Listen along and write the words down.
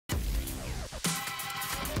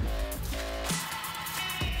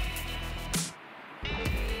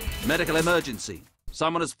Medical emergency.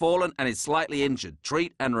 Someone has fallen and is slightly injured.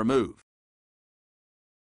 Treat and remove.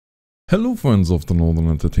 Hello friends of the Northern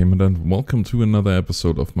Entertainment and welcome to another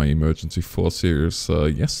episode of my Emergency 4 series.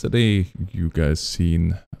 Yesterday you guys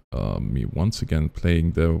seen me once again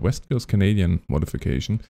playing the West Coast Canadian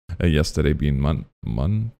modification. Yesterday being Monday,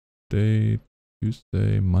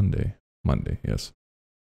 yes.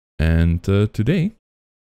 And today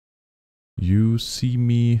you see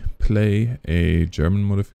me play a German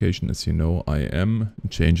modification. As you know, I am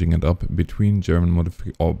changing it up between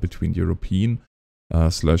between European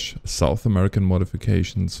slash South American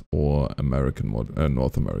modifications or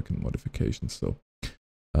North American modifications. So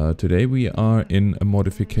today we are in a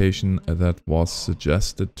modification that was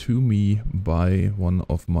suggested to me by one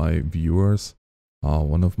of my viewers,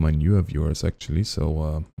 one of my newer viewers actually.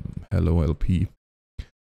 So hello LP.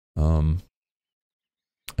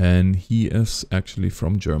 And he is actually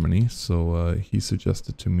from Germany, so he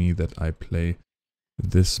suggested to me that I play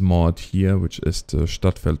this mod here, which is the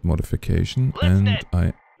Stadtfeld modification, and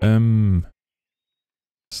I am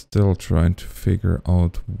still trying to figure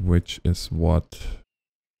out which is what.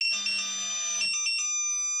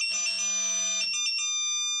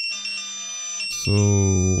 So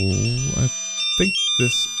I think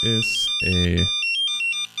this is a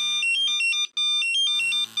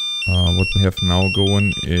what we have now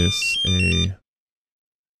going is a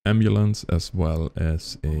ambulance as well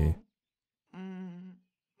as a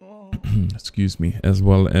excuse me, as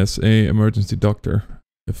well as a emergency doctor,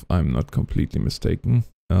 if I'm not completely mistaken.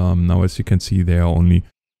 Now as you can see, they are only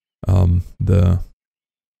the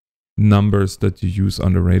numbers that you use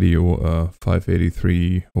on the radio,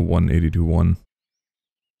 583 or 182.1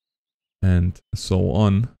 and so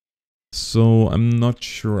on. So I'm not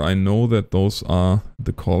sure. I know that those are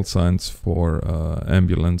the call signs for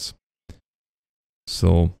ambulance.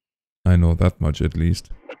 So I know that much at least.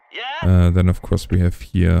 Then of course we have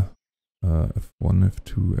here F1,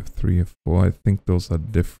 F2, F3, F4. I think those are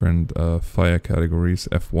different fire categories.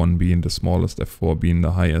 F1 being the smallest, F4 being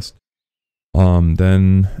the highest.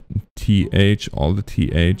 Then TH, all the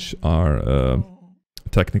TH are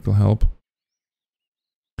technical help.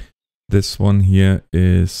 This one here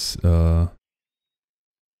is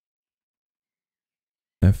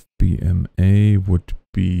FBMA, would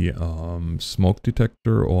be smoke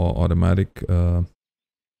detector or automatic.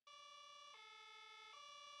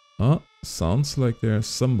 Sounds like there's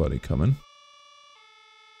somebody coming.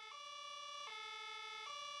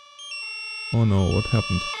 Oh no, what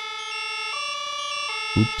happened?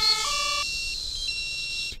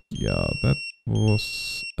 Oops. Yeah, that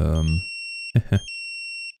was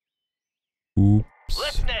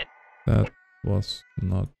oops. That was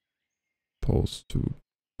not supposed to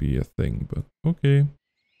be a thing, but okay.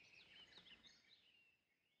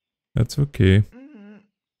 That's okay.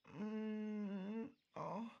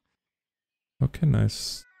 How can I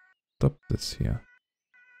stop this here?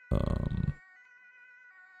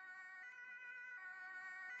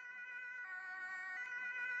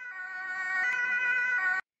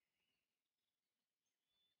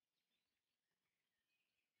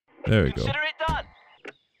 There we go. Consider it done.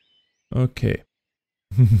 Okay.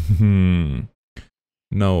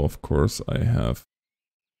 Now, of course, I have...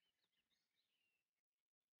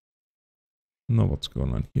 know what's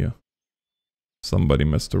going on here. Somebody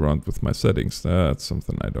messed around with my settings. That's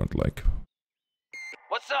something I don't like.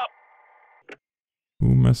 What's up?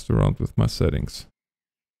 Who messed around with my settings?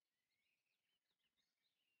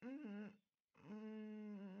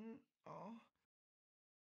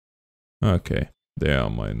 Okay, there are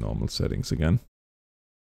my normal settings again.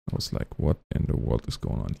 I was like, what in the world is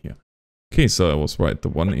going on here? Okay, so I was right. The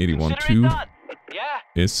 181.2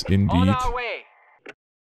 is indeed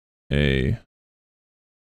a...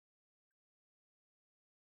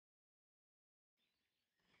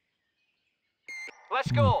 Let's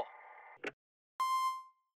go.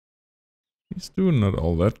 He's doing not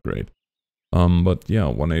all that great. But yeah,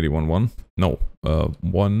 181.1. No,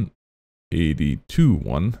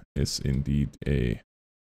 182.1 is indeed a...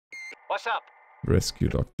 What's up? Rescue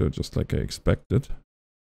doctor, just like I expected.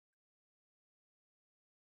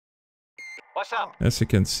 What's up? As you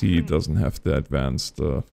can see, it doesn't have the advanced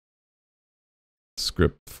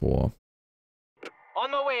script for... On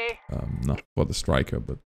my way. Not for the striker,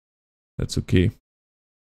 but that's okay.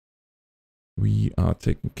 We are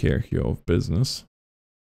taking care here of business.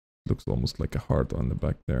 Looks almost like a heart on the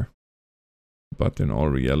back there. But in all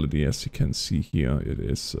reality, as you can see here, it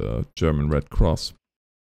is German Red Cross.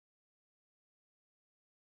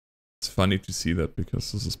 It's funny to see that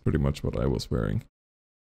because this is pretty much what I was wearing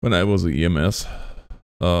when I was a EMS,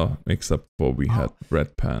 except for we had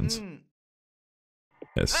red pants.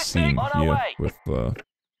 as seen On our here way. with the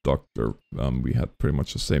doctor. We had pretty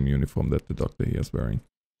much the same uniform that the doctor here is wearing.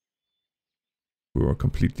 We were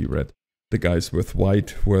completely red. The guys with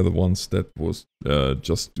white were the ones that was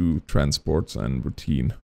just do transports and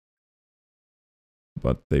routine.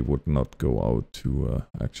 But they would not go out to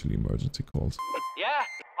actually emergency calls. Yeah,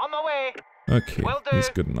 on my way. Okay, Will do. he's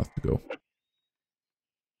good enough to go.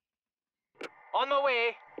 On my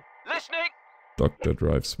way. Listening. Doctor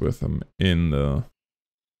drives with him in the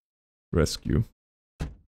rescue.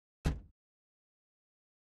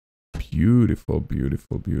 Beautiful,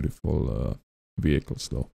 beautiful, beautiful vehicles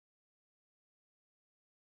though.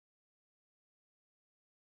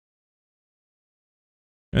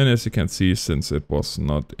 And as you can see, since it was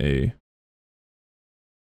not a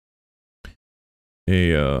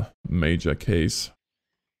major case,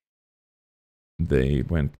 they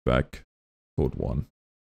went back code 1.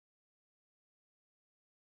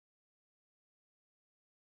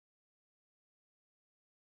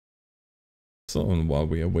 So while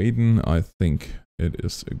we are waiting, I think it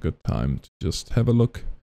is a good time to just have a look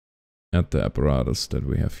at the apparatus that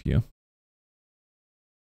we have here.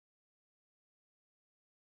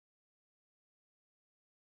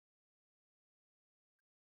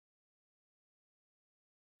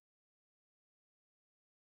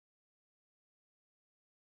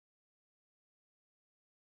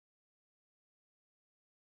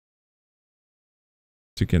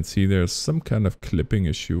 You can see there's some kind of clipping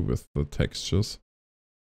issue with the textures,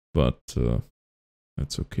 but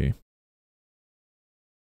that's okay.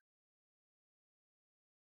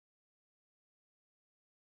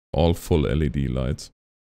 All full LED lights,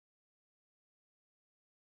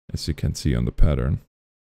 as you can see on the pattern.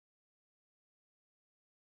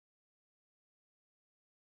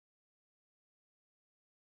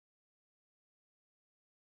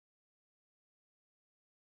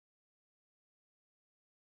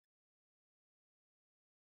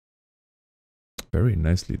 Very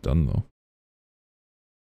nicely done though.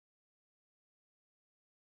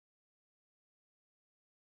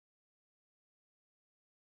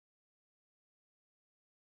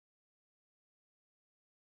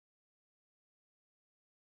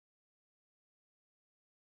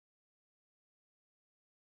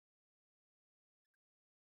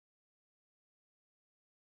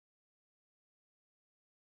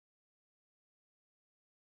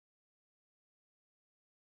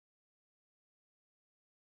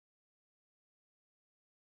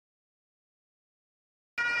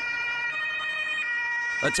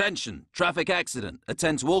 Attention, traffic accident.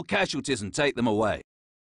 Attend to all casualties and take them away.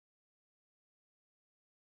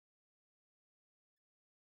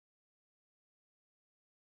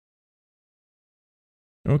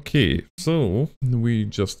 Okay, so we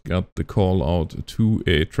just got the call out to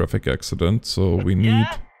a traffic accident, so we need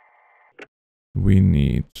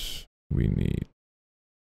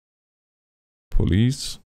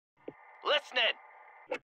police. Listening.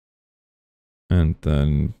 And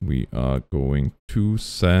then we are going to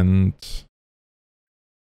send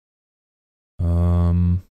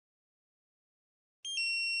we're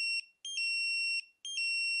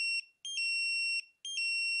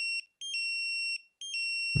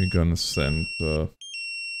gonna send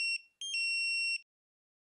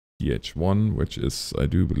DH1, which is, I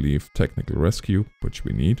do believe, technical rescue, which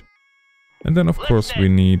we need. And then of course we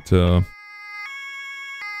need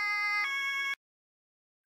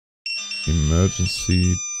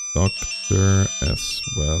emergency doctor as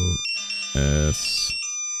well as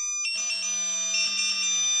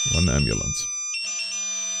one ambulance.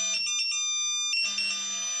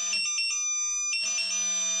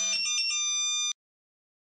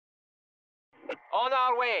 On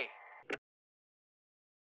our way.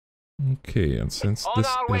 Okay, and since On this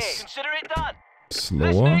our way. is Consider it done.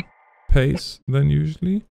 slower pace than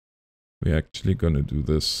usually, we're actually gonna do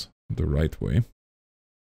this the right way.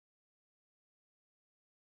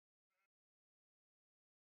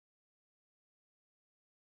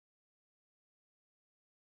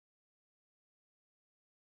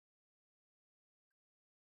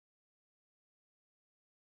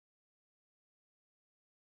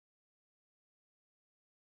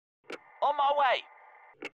 On my way.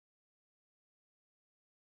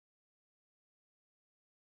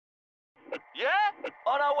 Yeah?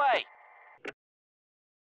 On our way.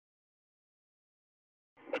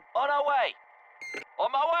 On our way.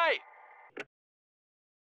 On my way.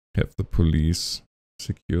 Have the police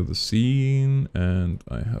secure the scene, and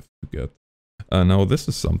I have to get... now this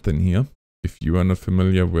is something here. If you are not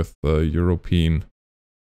familiar with the European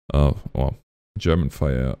or German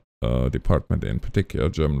fire department in particular,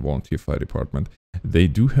 German Volunteer Fire Department, they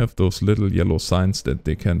do have those little yellow signs that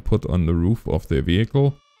they can put on the roof of their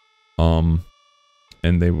vehicle.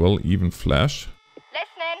 And they will even flash.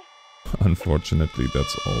 Listening. Unfortunately,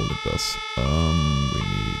 that's all it does. We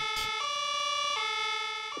need...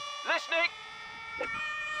 Listening.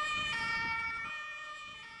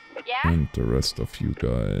 Yeah? And the rest of you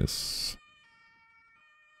guys.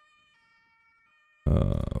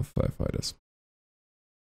 Firefighters.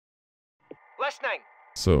 Listening.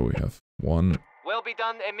 So we have one. Will be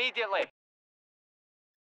done immediately.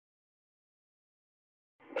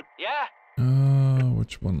 Yeah?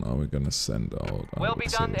 Which one are we gonna send out? I Will would be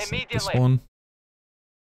say done we send this immediately. one.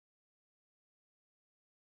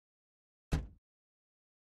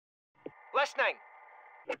 Listening.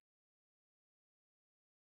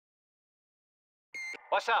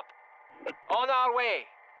 What's up? On our way.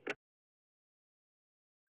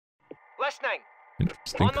 Listening.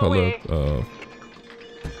 Interesting On the colored way.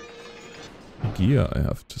 gear, I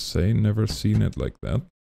have to say. Never seen it like that.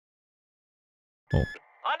 Oh,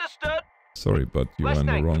 Understood. sorry, but you are in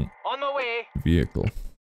the Listening. wrong On the way. vehicle.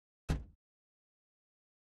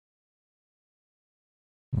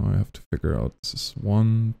 Now I have to figure out, this is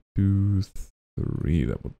 1, 2, 3,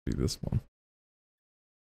 that would be this one.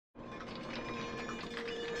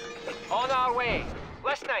 On our way.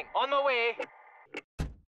 Listening. On the way.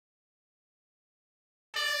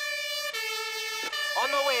 On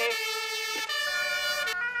the way.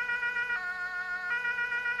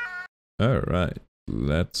 Alright,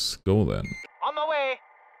 let's go then. On the way.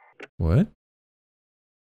 What?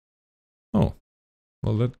 Oh,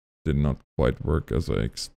 well that did not quite work as I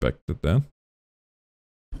expected then.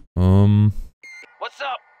 What's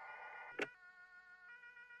up?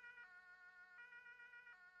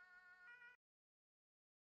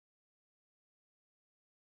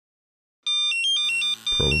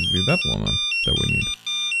 Probably that one then, that we need.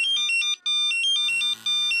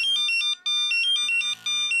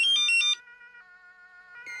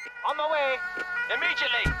 On the way.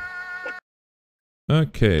 Immediately.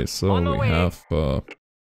 Okay, so On the we way. have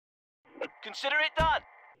Consider it done.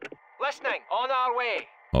 Listening. On our way.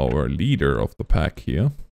 our leader of the pack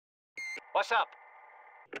here. What's up?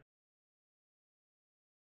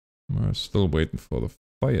 We're still waiting for the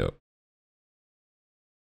fire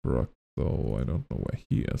truck, though I don't know where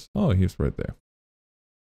he is. Oh, he's right there.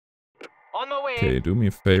 On the way. Okay, do me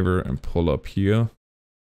a favor and pull up here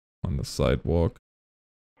on the sidewalk.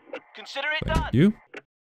 Consider it Thank done. you.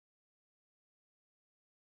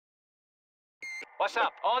 What's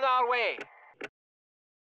up? On our way.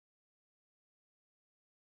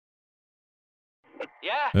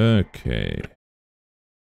 Yeah? Okay.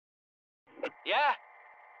 Yeah?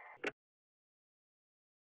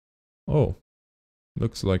 Oh,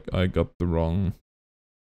 looks like I got the wrong...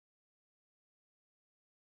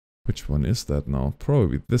 Which one is that now?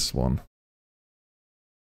 Probably this one.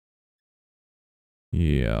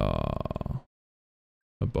 Yeah.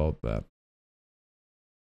 About that.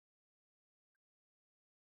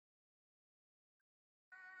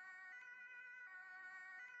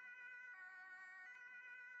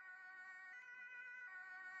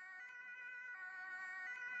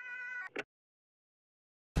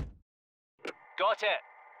 Got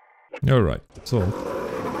it. Alright, so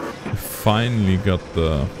we finally got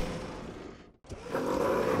the...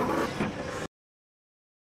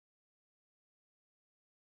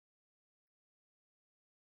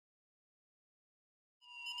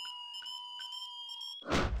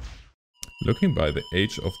 Looking by the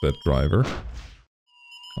age of that driver,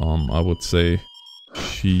 I would say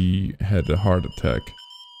she had a heart attack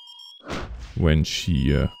when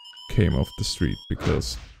she came off the street,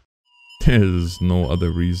 because there's no other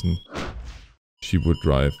reason she would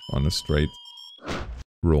drive on a straight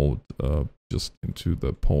road just into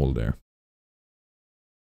the pole there.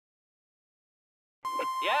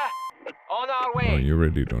 Yeah? On our Oh, way. you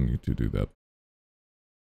really don't need to do that.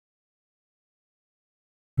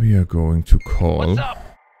 We are going to call... What's up?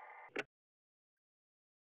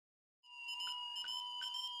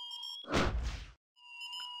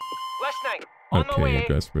 Listening. On the Okay, way. you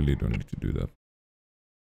guys really don't need to do that.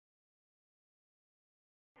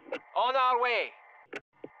 On our way.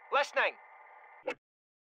 Listening.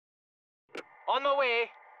 On the way.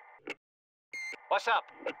 What's up?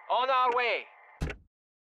 On our way.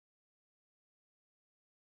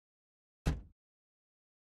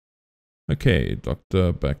 Okay,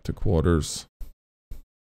 doctor, back to quarters.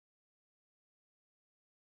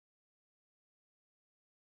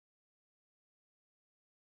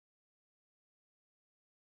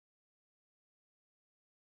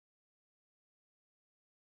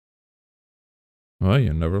 Well,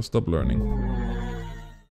 you never stop learning.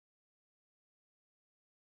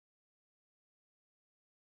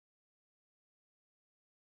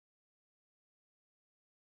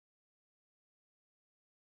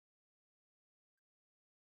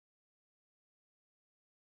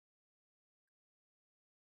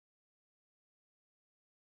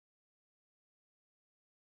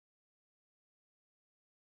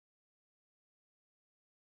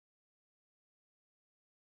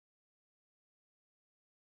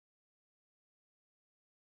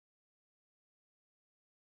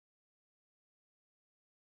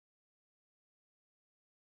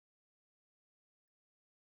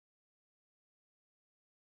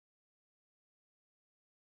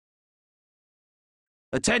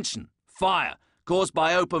 Attention! Fire! Caused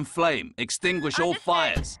by open flame. Extinguish all Understood.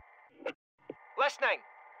 fires. Listening.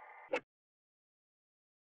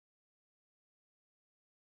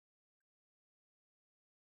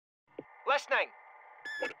 Listening.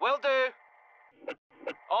 Will do.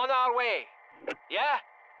 On our way. Yeah?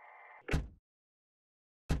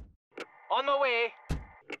 On my way.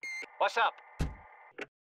 What's up?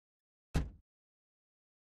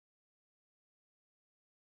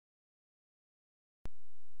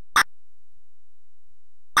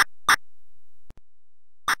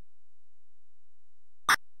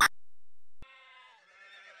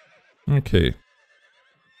 Okay.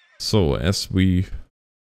 So as we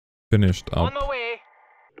finished On my way.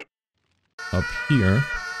 up here,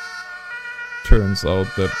 turns out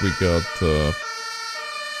that we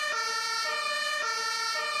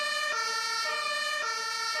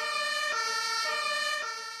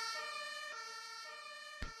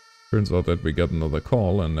got another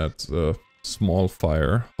call, and that's a small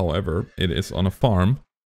fire. However, it is on a farm,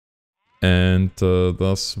 and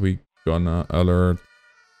thus we gonna alert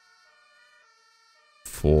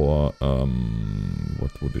for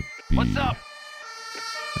what would it be? What's up?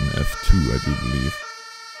 An F2, I do believe.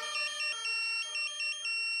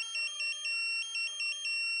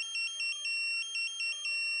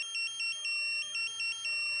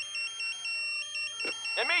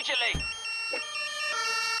 Immediately.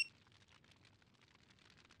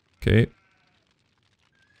 Okay.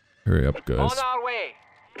 Hurry up, guys. On our way.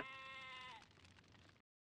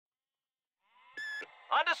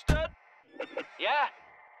 Understood. Yeah?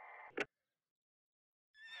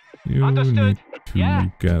 You Understood. need to Yeah.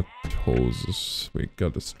 get hoses. We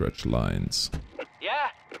gotta stretch lines. Yeah?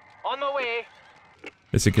 On my way.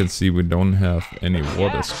 As you can see, we don't have any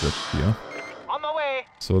water Yeah. strip here. On my way.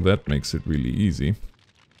 So that makes it really easy.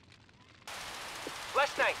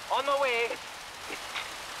 Listening. On my way.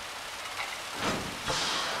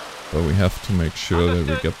 But we have to make sure that we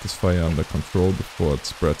Understood. get this fire under control before it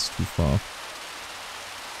spreads too far.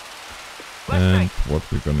 And Listening.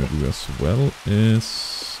 what we're gonna do as well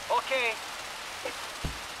is... Okay.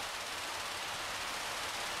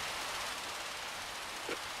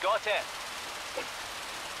 Got it.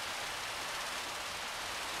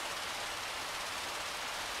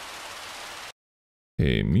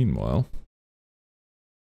 Okay, meanwhile,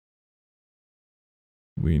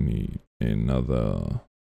 we need another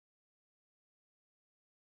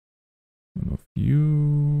one of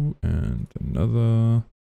you, and another,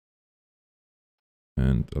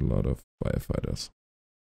 and a lot of firefighters.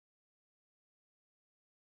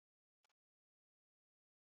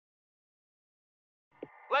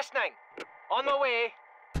 Listening. On my way.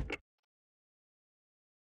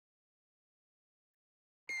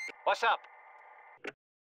 What's up?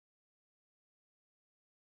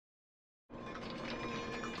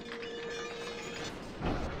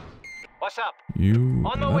 What's up? You,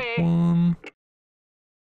 On my that way. one.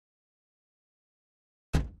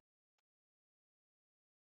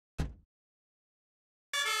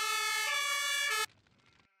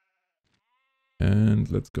 And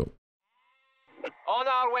let's go. On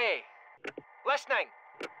our way. Listening.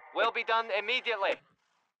 Will be done immediately.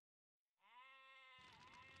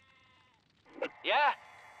 Yeah?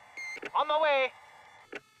 On my way.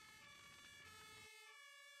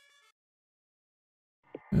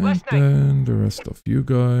 And Listening. then the rest of you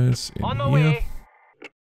guys in On my here. way.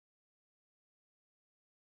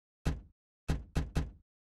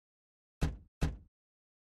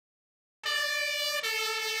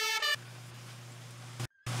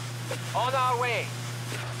 On our way.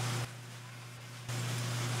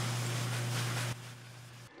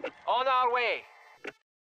 On our way.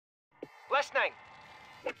 Listening.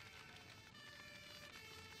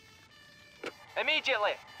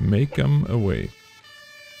 Immediately. Make them away.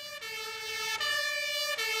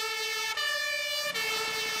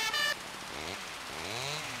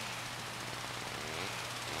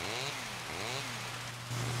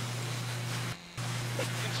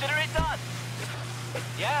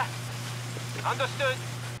 Yeah? Understood.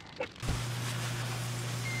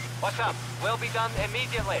 What's up? Will be done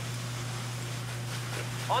immediately.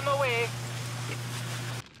 On the way.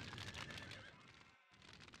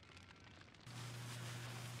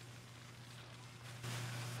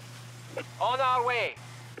 On our way.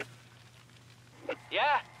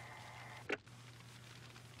 Yeah?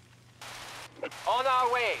 On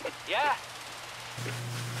our way. Yeah?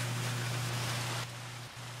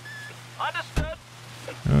 Understood.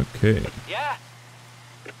 Okay. Yeah?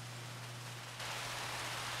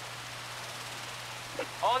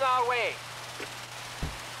 On our way.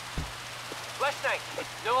 Listening.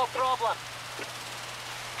 No problem.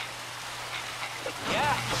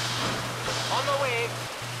 Yeah? On the way.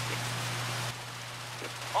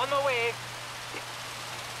 On the way.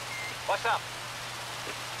 What's up?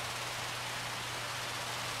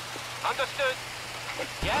 Understood.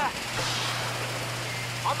 Yeah?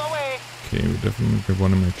 On the way. Okay, we definitely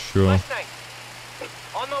want to make sure Listening.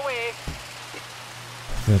 On the way.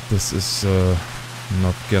 that this is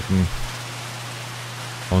not getting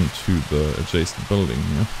onto the adjacent building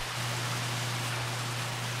here.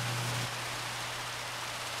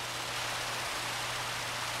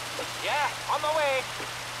 Yeah, on the way.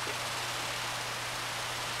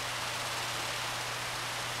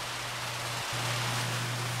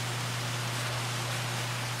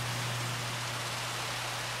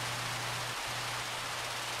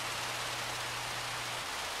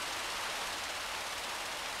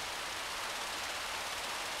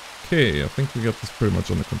 Okay, I think we got this pretty much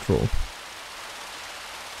under control.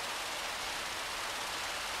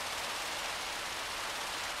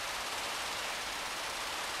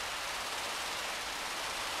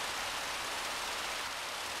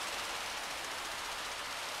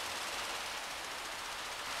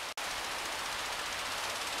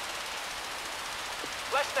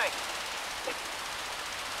 Listening.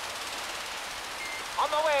 On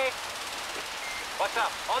the way. What's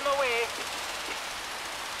up? On the way.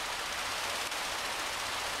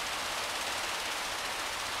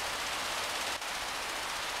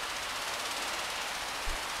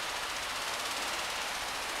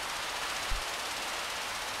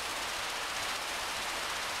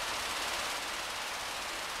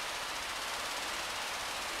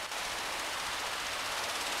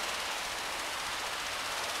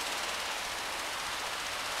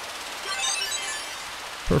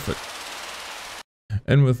 Perfect.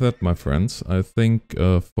 And with that, my friends, I think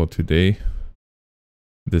for today,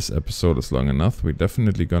 this episode is long enough. We're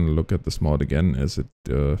definitely gonna look at this mod again as it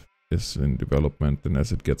is in development and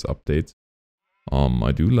as it gets updates.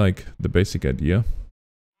 I do like the basic idea.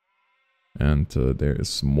 And there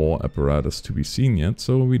is more apparatus to be seen yet,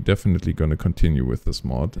 so we're definitely gonna continue with this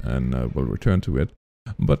mod and we'll return to it.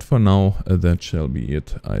 But for now, that shall be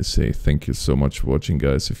it. I say thank you so much for watching,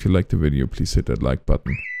 guys. If you liked the video, please hit that like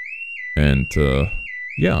button. And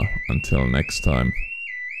yeah, until next time.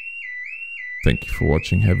 Thank you for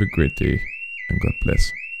watching. Have a great day and God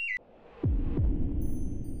bless.